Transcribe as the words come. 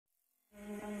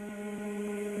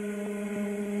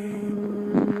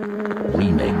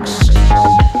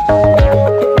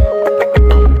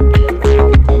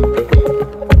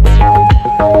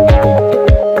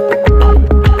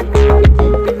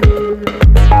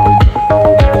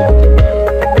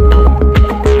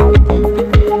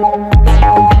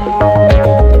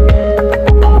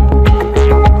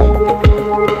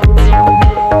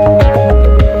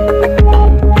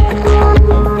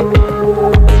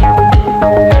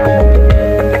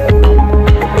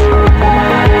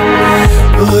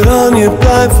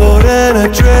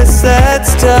dress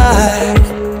that's tight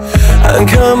and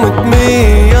come with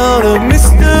me on a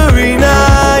mystery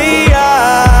night.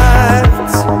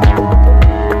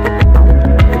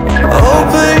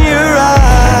 Open your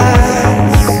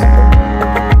eyes,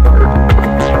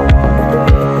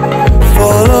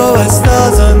 follow our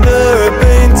stars under a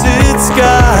painted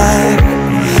sky.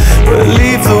 We'll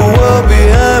leave the world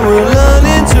behind, we're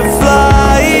learning to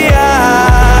fly.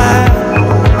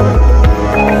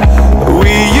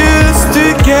 We used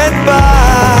to get by.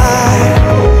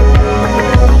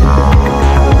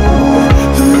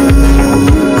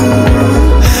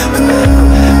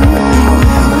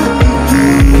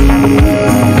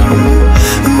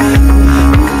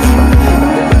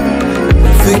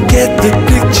 Forget the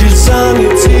pictures on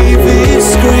your TV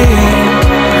screen.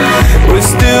 We're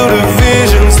still the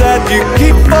visions that you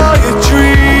keep for your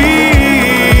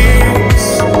dreams.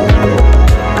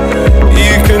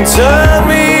 You can turn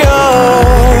me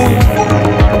on.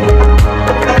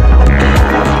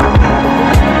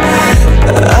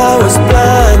 I was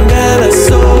blind and I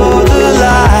saw the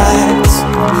lights.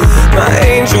 My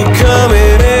angel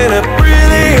coming in a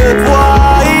brilliant white.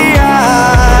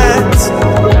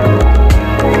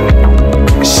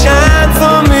 Shine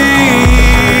for me.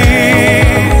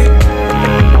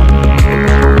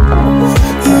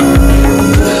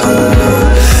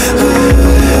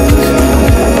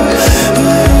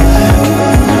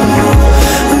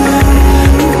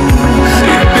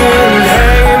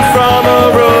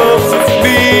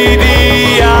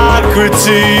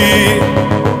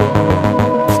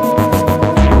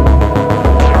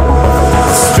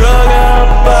 Strung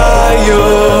out by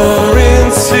your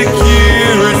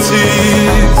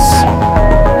insecurities.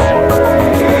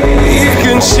 You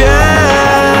can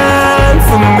shine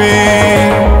for me.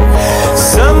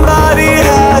 Somebody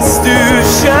has to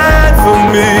shine for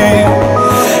me.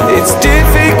 It's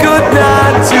difficult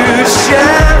not to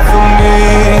shine for me.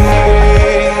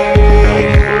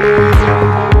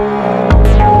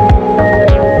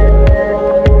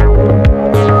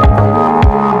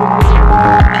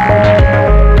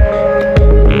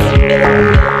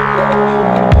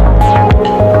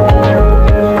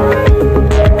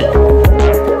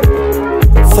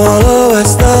 Follow our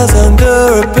stars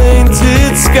under a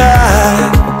painted sky.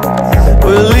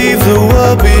 We'll leave the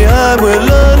world behind, we're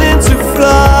learning to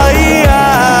fly.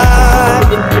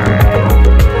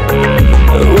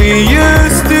 We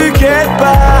used to get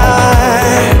by.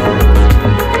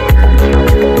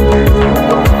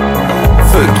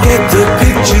 Forget the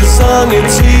pictures on your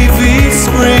TV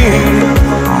screen.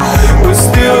 We're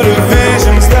still the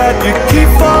visions that you keep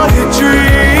for your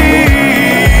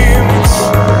dreams.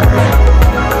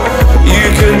 You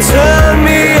can tell